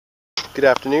Good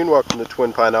afternoon, welcome to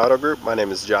Twin Pine Auto Group. My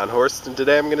name is John Horst, and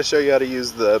today I'm going to show you how to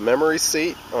use the memory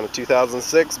seat on a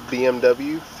 2006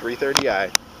 BMW 330i.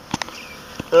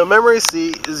 The memory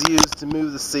seat is used to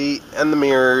move the seat and the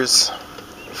mirrors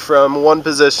from one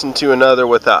position to another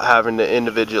without having to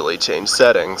individually change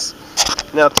settings.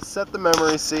 Now, to set the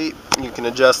memory seat, you can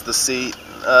adjust the seat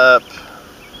up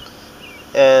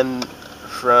and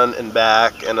front and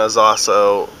back, and as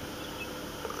also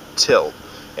tilt.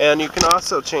 And you can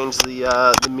also change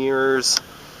the mirrors,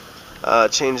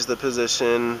 change the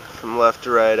position from left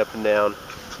to right, up and down.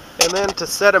 And then to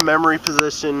set a memory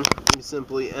position, you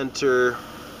simply enter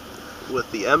with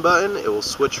the M button. It will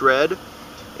switch red,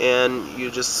 and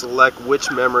you just select which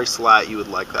memory slot you would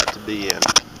like that to be in.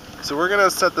 So we're going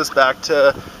to set this back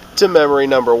to memory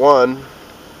number 1.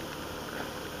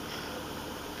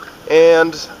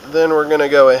 And then we're going to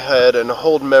go ahead and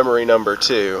hold memory number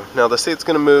 2. Now the seat's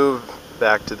going to move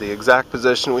back to the exact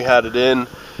position we had it in,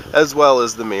 as well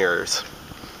as the mirrors.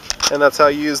 And that's how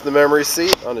you use the memory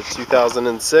seat on a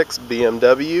 2006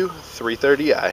 BMW 330i.